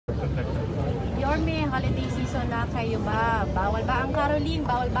Yorme, holiday season na kayo ba? Bawal ba ang caroling?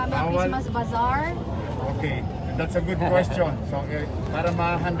 Bawal ba may Christmas bazaar? Okay, that's a good question. So, para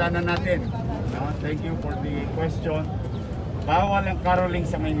mahanda na natin, thank you for the question. Bawal ang caroling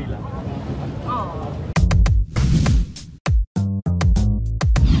sa Maynila. Oh.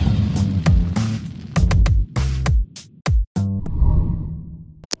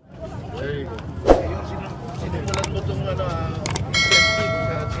 Sinimulan mo itong incentive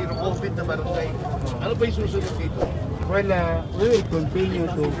sa zero COVID na barangay. Ano ba yung susunod dito? Well, we will continue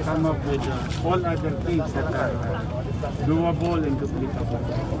to come up with all other things that are doable and duplicable.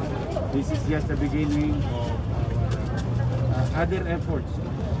 This is just the beginning of other efforts,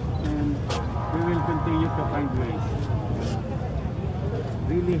 and we will continue to find ways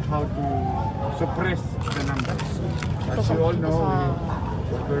really how to suppress the numbers. As you all know,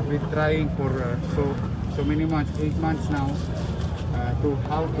 we've been trying for so many months, 8 months now, to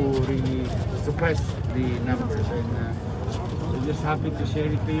how to really suppress the numbers, and we're just happy to share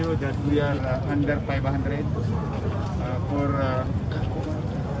it to you that we are under 500 for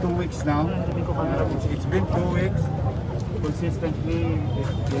 2 weeks now. It's been 2 weeks consistently.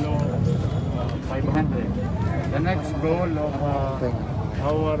 It's below 500. The next goal of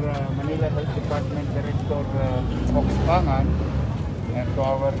our Manila Health Department Director Oxpangan and to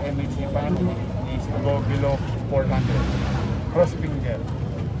our MHC family is to go below 400. Cross finger.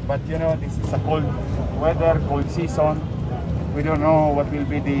 But you know, this is a cold weather, cold season. We don't know what will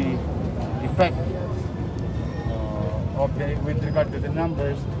be the effect with regard to the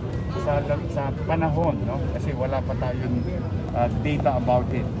numbers sa panahon, no? Kasi wala pa tayong data about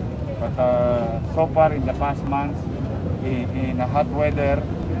it. But so far in the past months, in a hot weather,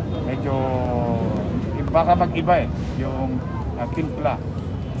 medyo baka mag-iba yung timpla.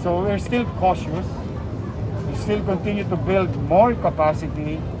 So we're still cautious. We still continue to build more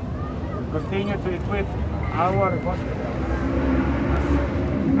capacity. We continue to equip our hospitals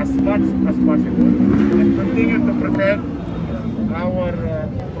as much as possible, and continue to protect our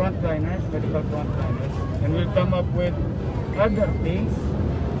frontliners, medical frontliners, and we'll come up with other things.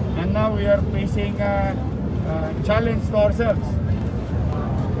 And now we are facing a challenge to ourselves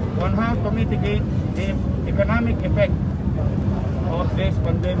on how to mitigate the economic effect of this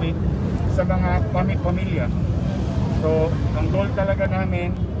pandemic sa mga pamilya. So, ang goal talaga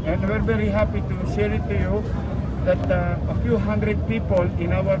namin, and we're very happy to share it to you, that a few hundred people in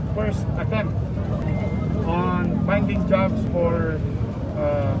our first attempt on finding jobs for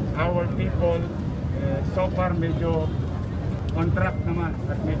our people, so far medyo on track naman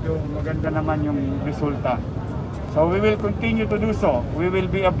at medyo maganda naman yung resulta. So we will continue to do so. We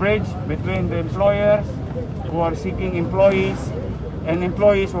will be a bridge between the employers who are seeking employees and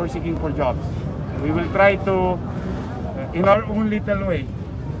employees who are seeking for jobs. We will try to, in our own little way,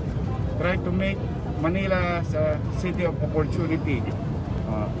 try to make Manila a city of opportunity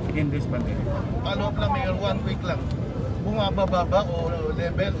in this pandemic. Follow up lang, Mayor, 1 week lang. Bumababa ba o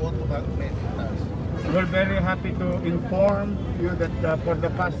level o tumakas? We're very happy to inform you that for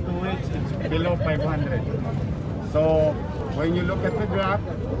the past 2 weeks, it's below 500. So when you look at the graph,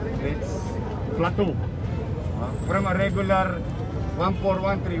 it's plateau. From a regular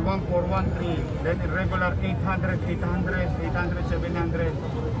 1413, 1413, then irregular 800, 800, 800, 700.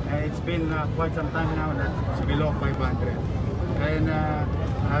 It's been quite some time now that it's below 500. And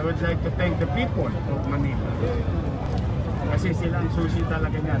I would like to thank the people of Manila. Kasi silang susi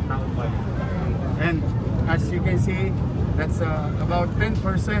talaga niya, tao ba? And as you can see, that's about 10%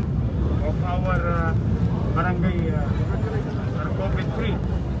 of our barangay are COVID-free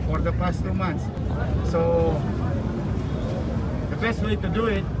for the past 2 months. So the best way to do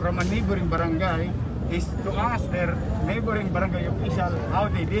it from a neighboring barangay is to ask their neighboring barangay official how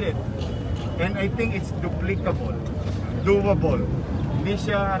they did it. And I think it's duplicable, doable. Hindi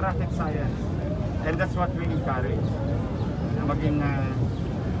siya rocket science. And that's what we encourage. Maging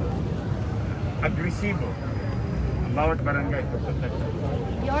agresibo bawat barangay to protect.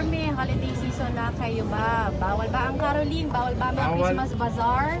 Yorme, holiday season na kayo ba? Bawal ba ang caroling? Bawal ba may Christmas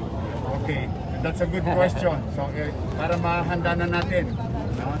bazaar? Okay, that's a good question. So para mahanda na natin,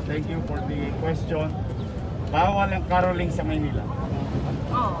 thank you for the question. Bawal ang caroling sa Maynila.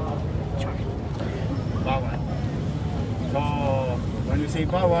 Oh. Bawal. So when you say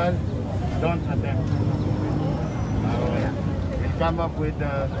bawal, don't attempt. We'll come up with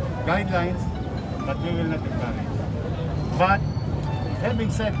guidelines, but we will not encourage. But having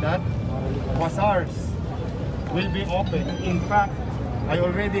said that, bazaars will be open. In fact, I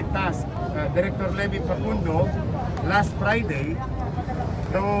already tasked Director Levy Facundo last Friday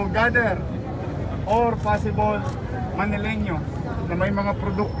to gather all possible Manileños na may mga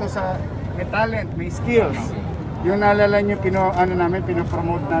produkto may talent, may skills. Yung naalala nyo,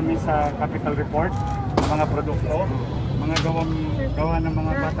 pinopromote namin sa Capital Report, mga produkto, mga gawa ng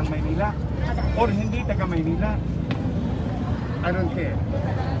mga batang Maynila, or hindi taga Maynila. I don't care.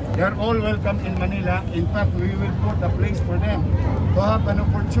 They are all welcome in Manila. In fact, we will put a place for them to have an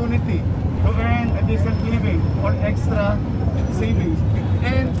opportunity to earn a decent living or extra savings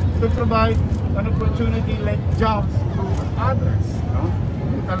and to provide an opportunity like jobs to others. No?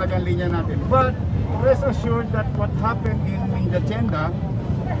 Yung talagang linya natin. But rest assured that what happened in the agenda,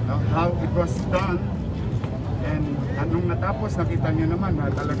 how it was done, and anong natapos, nakita nyo naman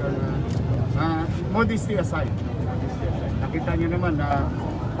na talagang modesty aside. Nakita nyo naman na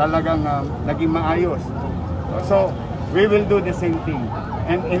talagang naging maayos. So, we will do the same thing.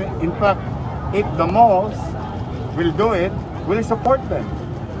 And in fact, if the malls will do it, we'll support them.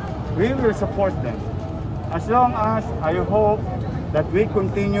 We will support them. As long as I hope that we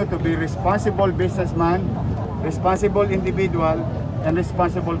continue to be responsible businessman, responsible individual, and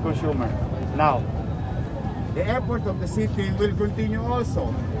responsible consumer. Now, the effort of the city will continue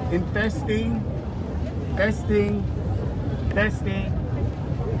also in testing,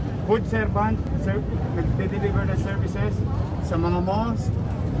 food servant, nagde-deliver na services sa mga malls,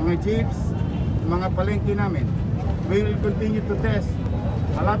 mga jeeps, mga palengke namin. We will continue to test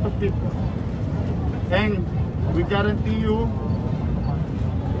a lot of people. And we guarantee you,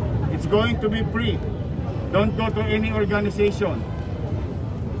 it's going to be free. Don't go to any organization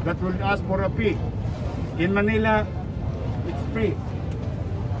that will ask for a fee. In Manila, it's free.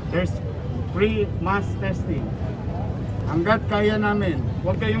 There's free mass testing. Hanggat kaya namin,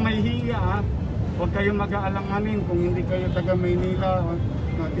 huwag kayong mahihiya, huwag kayong mag-aalanganin kung hindi kayo taga Maynila.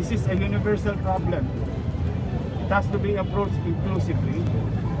 No, this is a universal problem. It has to be approached inclusively.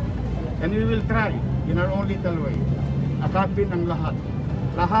 And we will try in our own little way. Akapin ang lahat.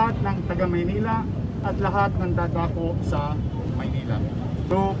 Lahat ng taga Maynila at lahat ng dadako sa Maynila.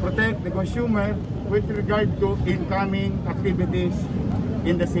 To protect the consumer with regard to incoming activities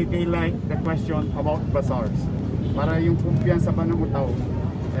in the city, like the question about bazaars. Para yung kumpiyansa ba ng utaw,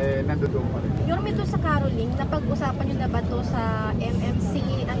 nandoon pa rin. Yorme, ito sa caroling, napag-usapan nyo na ba ito sa MMC?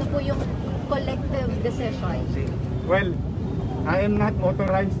 Ano po yung collective decision? Well, I am not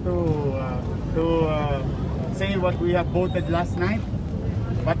authorized to say what we have voted last night,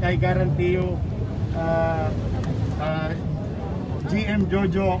 but I guarantee you, GM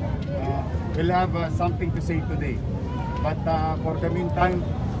Jojo will have something to say today. But for the meantime,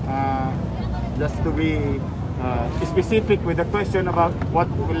 just to be specific with the question about what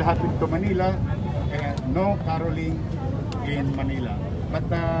will happen to Manila, no caroling in Manila. But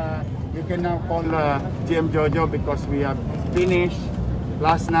you can now call GM Jojo because we have finished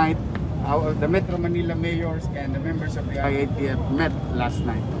last night. The Metro Manila mayors and the members of the IATF met last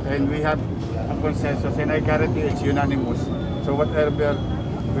night, and we have a consensus, and I guarantee it's unanimous. So whatever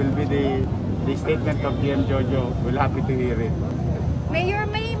will be the statement of GM Jojo, we'll happy to hear it. Mayor,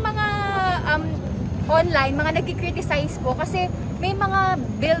 may mga online, mga nagki-criticize po kasi may mga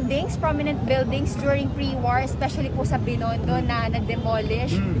buildings, prominent buildings during pre-war, especially po sa Binondo na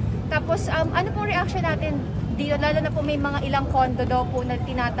nag-demolish. Tapos ano pong reaction natin dito, lalo na po may mga ilang condo daw po na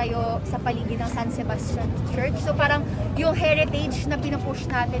tinatayo sa paligid ng San Sebastian Church. So parang yung heritage na pinupush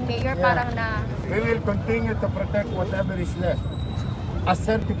natin, Mayor, parang na... We will continue to protect whatever is left as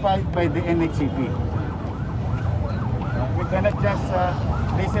certified by the NHCP. We cannot just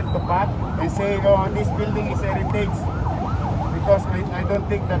listen to Pat and say, oh, this building is heritage, because I don't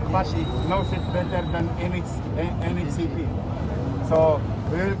think that Pat knows it better than NHCP. So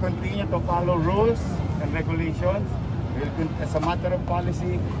we will continue to follow rules and regulations. As a matter of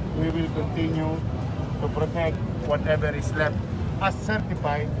policy, we will continue to protect whatever is left as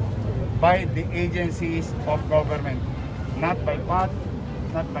certified by the agencies of government, not by Pat,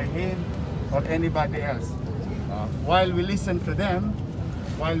 not by him or anybody else. While we listen to them,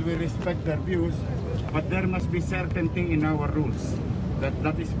 while we respect their views, but there must be certainty in our rules.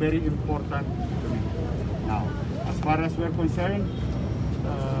 That is very important to me. Now, as far as we're concerned,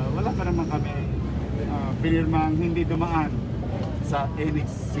 wala pa naman kami pinirmang hindi dumaan sa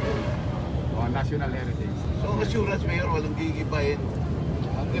NHC o National Heritage. So assurance, Mayor, walang gigibahin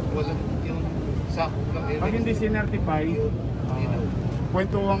hanggang walang yung sakop ng heritage. Pag hindi sinertify,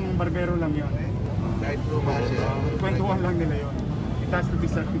 kwentuang barbero lang yun. Kahit lumasa. Kwentuhan lang nila yun. It has to be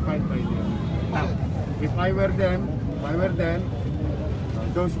certified by them. Now, if I were them,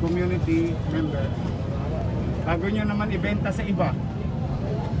 those community members, bago nyo naman ibenta sa iba,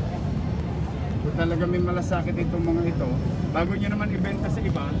 kung talaga may malasakit itong mga ito, bago nyo naman ibenta sa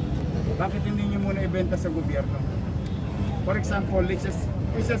iba, bakit hindi nyo muna ibenta sa gobyerno? For example, let's just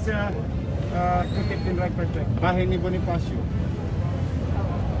put it in right perspective. Bahay ni Bonifacio.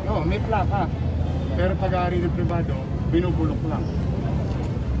 No, may plaka. Pero pag-aari ng pribado, binubulok lang.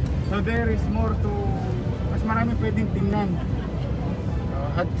 So there is more to, mas marami pwedeng tingnan.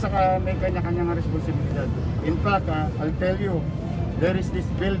 At saka may kanya-kanyang responsibilidad. In fact, I'll tell you, there is this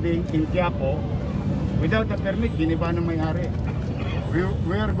building in Quiapo, without a permit, giniba ng may-ari.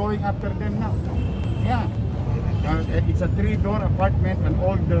 We are going after them now. Yeah. It's a 3-door apartment, an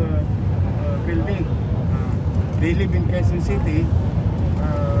old building. They live in Quezon City,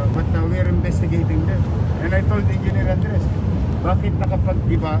 but we are investigating them. And I told Engineer Andres, bakit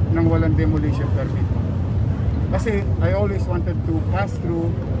nakapag-iba ng walang demolition permit? Kasi I always wanted to pass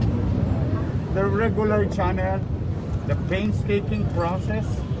through the regular channel, the painstaking process,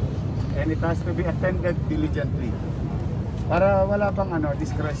 and it has to be attended diligently. Para wala bang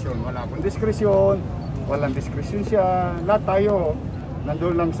diskresyon, wala pong diskresyon, walang diskresyon siya, lahat tayo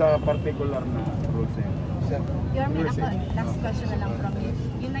nandun lang sa particular na rules. Yorme, ako, last question na lang from you.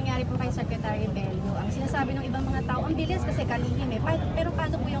 Yung nangyari po kay Secretary Bello, ang sinasabi ng ibang mga tao, ang bilis kasi kalihim eh. Pero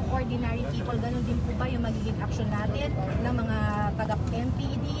paano po yung ordinary people? Ganon din po ba yung magiging action natin ng mga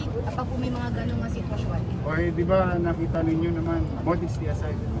taga-MPD kapag po may mga ganong mga sitwasyon? Okay, di ba nakita ninyo naman, modesty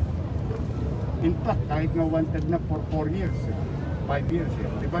aside, in fact, kahit nga wanted na for 4 years, 5 years,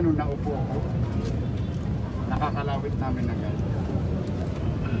 di ba nung naupo ako, nakakalawit namin agad.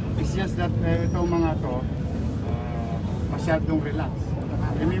 It's just that itong mga to, masyadong relax.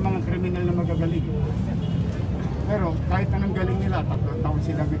 May mga kriminal na magagaling. Pero kahit anong galing nila, 3 taon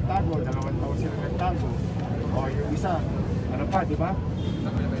sila nagtago, 2 taon sila nagtago. O yung isa, ano pa, di ba?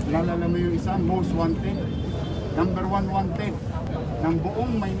 Nalala mo yung isa, most wanted. Number 1 wanted ng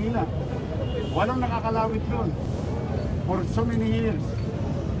buong Maynila. Walang nakakalawit doon for so many years.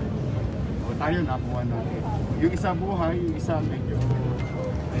 O tayo, nakuha natin. Yung isa buhay, yung isa medyo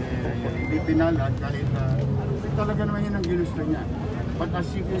hindi pinalad kahit talaga naman yun ang ginusto niya. But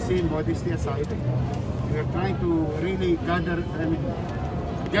as you can see, modesty aside, we are trying to really gather,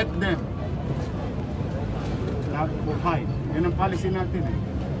 get them not buhay. Yun ang policy natin eh.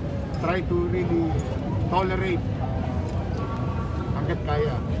 Try to really tolerate hanggat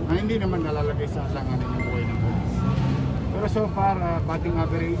kaya. Na hindi naman nalalagay sa alanganin yung buhay ng police. Pero so far, batting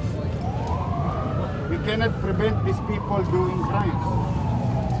average, we cannot prevent these people doing crimes.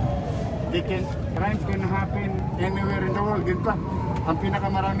 Crimes can happen anywhere in the world. Yun pa, ang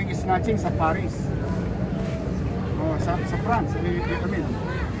pinakamaraming snatching sa Paris. O, sa France. I mean,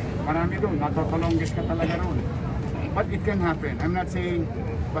 marami doon. Natotolongges ka talaga roon. But it can happen. I'm not saying,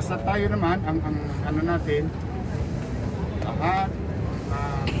 basta tayo naman, ang ano natin, lahat,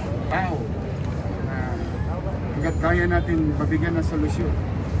 tao, hanggat kaya natin mabigyan ng solusyon.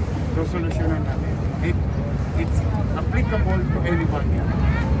 So, solusyonan natin. It's applicable to anybody.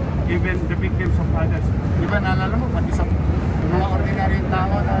 Even the victims of others. Diba, naalala mo, pati sa mga ordinaryong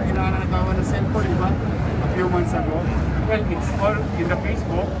tao na inaanagawa ng cellphone, diba? A few months ago. Well, it's all in the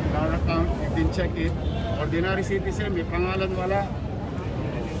Facebook, in our account, you can check it. Ordinary citizen, may pangalan wala.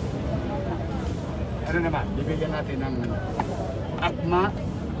 Ano naman, bibigyan natin ng akma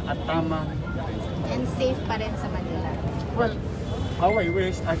at tama. And safe pa rin sa Manila. Well, how I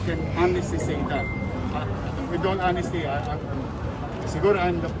wish I can honestly say that. With all honesty, siguro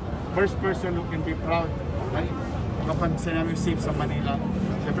I'm the first person who can be proud na kapag sinabi safe sa Manila,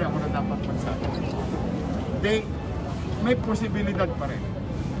 siyempre ako na dapat magsabi. May posibilidad pa rin.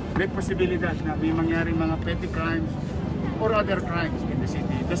 May posibilidad na may mangyari mga petty crimes or other crimes in the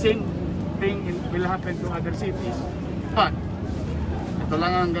city. The same thing will happen to other cities. But, ito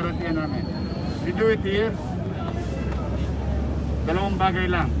lang ang garantiya namin. We do it here, 2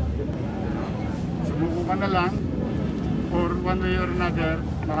 bagay lang. Sumuko ka na lang, or one way or another,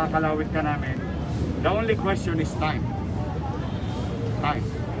 makakalawit ka namin. The only question is time. Time.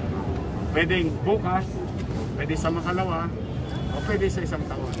 Pwedeng bukas, pwede sa makalawa, o pwede sa 1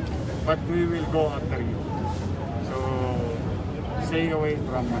 taon. But we will go after you. So, stay away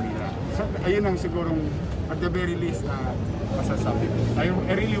from Manila. So, ayun ang sigurong, at the very least, na masasabi. I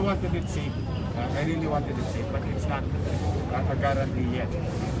really wanted it safe. I really wanted it safe, but it's not a guarantee yet.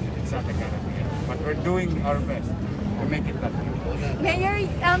 It's not a guarantee yet. But we're doing our best to make it that way. Mayor,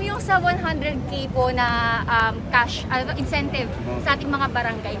 yung sa 100K po na cash incentive sa ating mga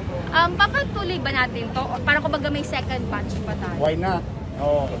barangay, papatuloy ba natin to? Para kumbaga may second batch pa tayo? Why not?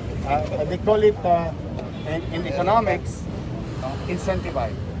 They call it in economics,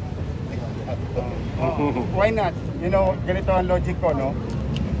 incentivize. Why not? You know, ganito ang logic ko, no?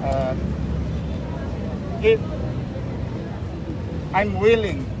 If I'm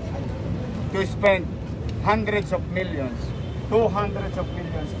willing to spend hundreds of millions, 200s of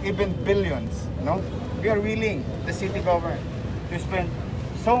millions, even billions, no? We are willing, the city government, to spend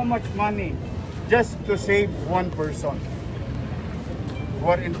so much money just to save one person who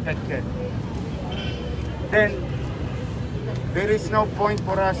are infected. Then there is no point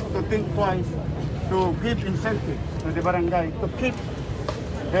for us to think twice to give incentives to the barangay to keep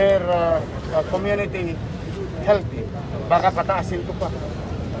their community healthy. Baka pataasin ko pa.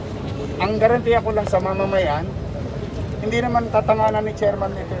 Ang garantiya ko lang sa mamamayan, hindi naman tatanganan ni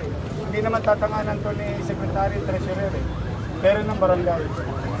chairman nito eh. Hindi naman tatanganan to ni secretary treasurer eh. Pero ng barangay.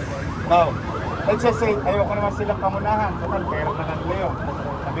 Now, let's just say, ayoko naman silang pamunahan. Total, pera na lang ngayon.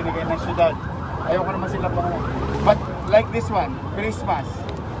 Na binigay ng syudad. Ayoko naman silang pamunahan. But like this one, Christmas,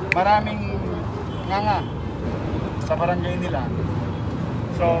 maraming nganga sa barangay nila.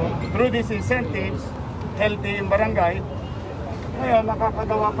 So, through these incentives, healthy yung barangay, ngayon,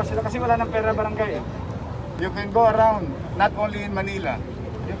 nakakagawa pa sila kasi wala ng pera barangay. You can go around, not only in Manila,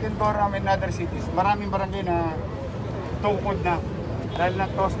 you can go around in other cities. Maraming barangay na tukod na dahil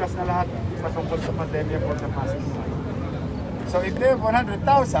na-toskas na lahat patungkol sa pandemya for the past month. So if they have 100,000,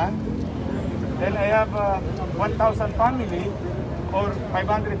 then I have 1,000 family or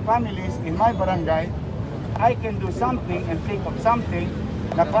 500 families in my barangay. I can do something and think of something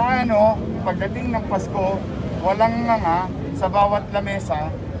na paano pagdating ng Pasko, walang nga sa bawat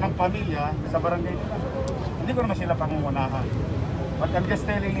lamesa ng pamilya sa barangay nila. Hindi ko naman sila pangungunahan. But I'm just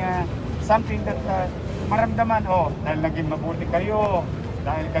telling something that maramdaman, dahil naging mabuti kayo,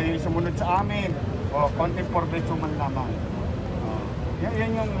 dahil kayo sumunod sa amin, konting provecho man lamang.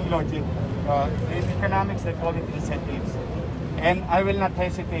 Yan yung logic. In economics, they call it incentives. And I will not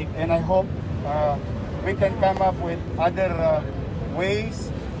hesitate, and I hope we can come up with other ways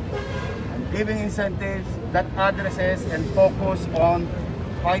giving incentives that addresses and focus on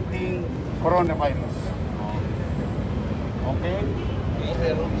fighting coronavirus. Okay?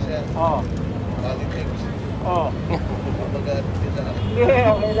 Pero isa, politics. Mag-aaral kita.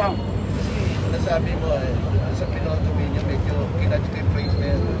 Okay lang. Kasi nasabi mo sa pinoto niya medyo kinag-rephrase na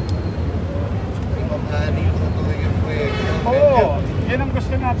yan. Imamahani yung tutuloy yung proyekto. Yun ang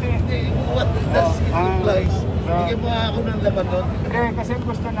gusto natin. Hindi, what does it implies? Bigyan mo ako ng laman doon. Kasi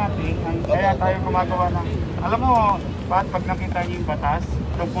gusto natin, kaya tayo gumagawa ng, alam mo, pag nakita niyo yung batas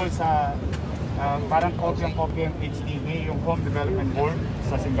tungkol sa parang kopyang-kopya yung HDB, yung Home Development Board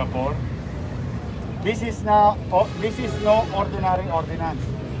sa Singapore, this is no ordinary ordinance.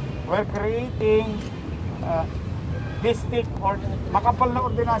 We're creating district or makapal na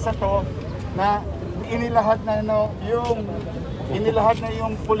ordinansa to na inilahad na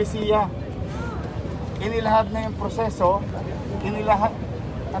yung polisiya, inilahad na yung proseso,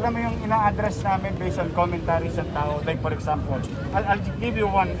 alam mo yung ina-address namin based on commentaries ng tao. Like for example, I'll give you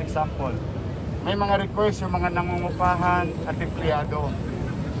one example. May mga request yung mga nangungupahan at empleyado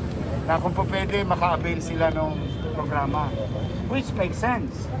na kung po pwede maka-avail sila ng programa. Which makes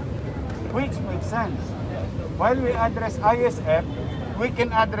sense. While we address ISF, we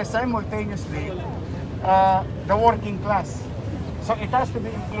can address simultaneously the working class. So it has to be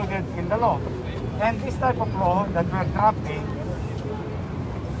included in the law. And this type of law that we're drafting,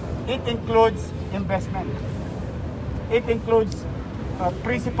 it includes investment. It includes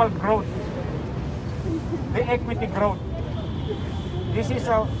principal growth, the equity growth. This is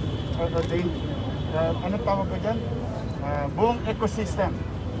ano tawag ko dyan? Buong ecosystem.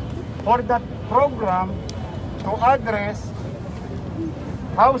 For that program to address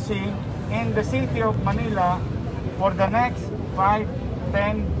housing in the city of Manila for the next 5,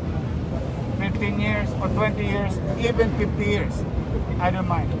 10, 15 years or 20 years, even 50 years. I don't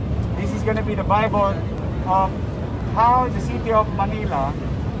mind. This is going to be the Bible of how the city of Manila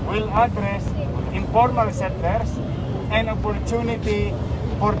will address informal settlers and opportunity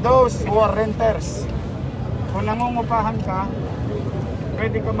for those who are renters. Kung nangungupahan ka,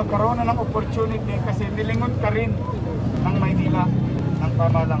 pwede ka magkaroon ng opportunity kasi nilingon ka rin ng Maynila ng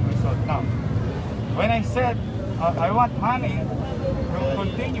pamalang resort. Now, when I said I want money to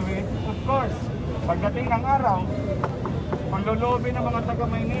continue it, of course, pagdating ng araw, kung lulobin ng mga taga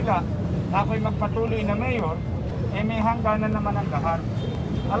Maynila na ako'y magpatuloy na mayor, may hangganan naman ang lahat.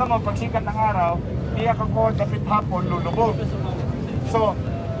 Alam mo, pag sikat ng araw, iyak ako, dapit hapon, lulubog. So,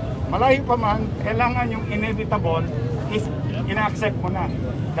 malayo pa man, kailangan yung inevitable is ina-accept mo na.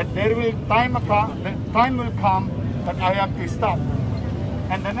 That time will come that I have to stop.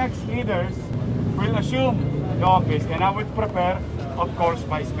 And the next leaders will assume the office, and I would prepare, of course,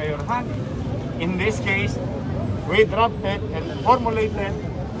 Vice Mayor HANGO. In this case, we drafted and formulated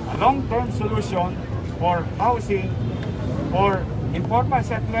a long-term solution for housing for informal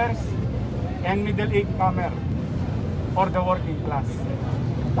settlers and middle incomer or the working class.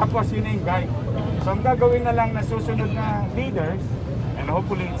 Tapos yun yung guide. So ang gagawin na lang na susunod na leaders, and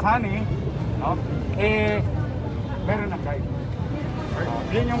hopefully it's honey, no? Meron na guide.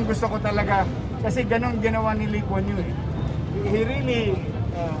 Yun yung gusto ko talaga, kasi ganun ginawa ni Lee Kuan Yew. He really,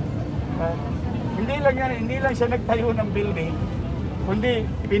 hindi lang siya nagtayo ng building, kundi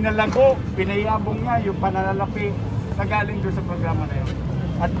pinalago, pinayabong niya yung pananalapi na galing doon sa programa na yun.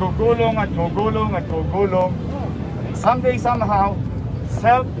 At gugulong, at gugulong, at gugulong. Someday, somehow,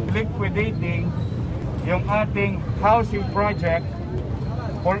 self-liquidating yung ating housing project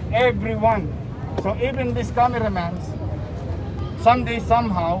for everyone. So even these cameramen, someday,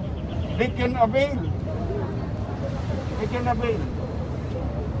 somehow, they can avail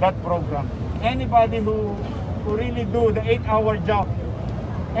that program. Anybody who really do the 8-hour job,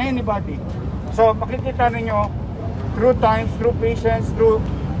 anybody. So makikita ninyo, through time, through patience, through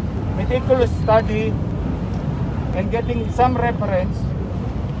meticulous study, and getting some reference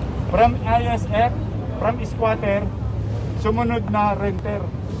from ISF, from squatter, sumunod na renter,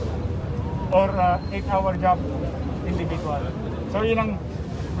 or 8-hour job individual. So yun ang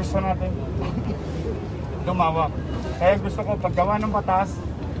gusto natin lumawak. Kaya gusto ko paggawa ng batas,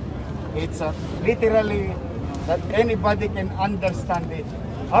 it's literally that anybody can understand it.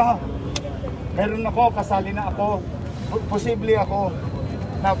 Meron ako, kasali na ako, posible ako,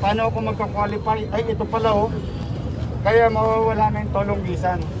 na paano ako magka-qualify, ay ito pala kaya mawawala na yung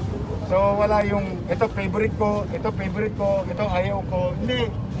tolong-gisan. So wala yung, ito favorite ko, ito ayaw ko.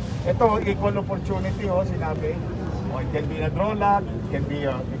 Hindi, ito equal opportunity sinabi. It can be a drawlat, it can be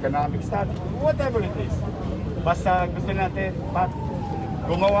economic study, whatever it is. Basta gusto natin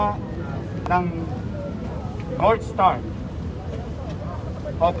gumawa ng North Star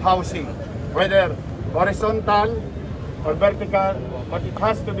of housing, whether horizontal or vertical, but it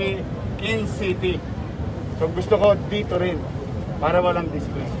has to be in city. So gusto ko dito rin para walang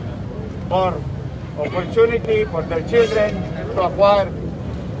displacement. For opportunity for their children to acquire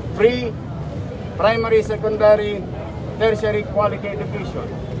free primary, secondary, tertiary quality education,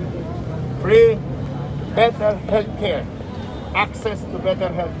 free better healthcare, access to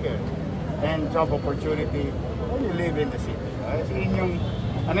better healthcare, and job opportunity when you live in the city. Kasi inyong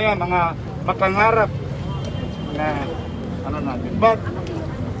mga mapangarap na natin. But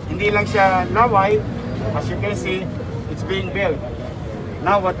hindi lang siya laway, as you can see, it's being built.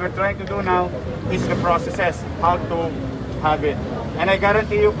 Now what we're trying to do now is the processes, how to have it. And I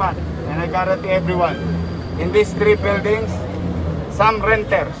guarantee you, Pat, and I guarantee everyone, in these 3 buildings, some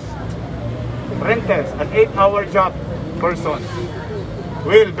renters, an 8-hour job person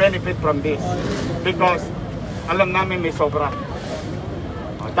will benefit from this because alam namin may sobra.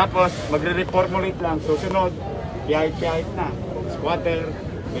 Tapos magre-reformulate lang, susunod, pihit-pihit na, squatter,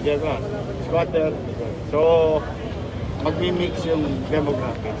 medyagas, squatter. So magmi-mix yung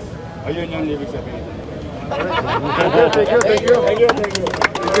demographics. Ayun yung ibig sabihin.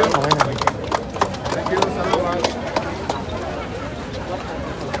 Thank you. Salamat.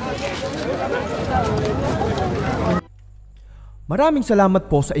 Maraming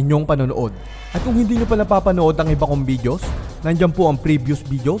salamat po sa inyong panonood. At kung hindi nyo pa napapanood ang iba kong videos, nandyan po ang previous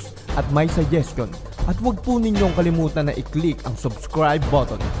videos at may suggestion. At huwag po ninyong kalimutan na i-click ang subscribe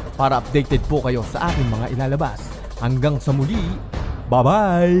button para updated po kayo sa aking mga ilalabas. Hanggang sa muli,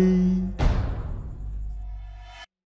 bye-bye!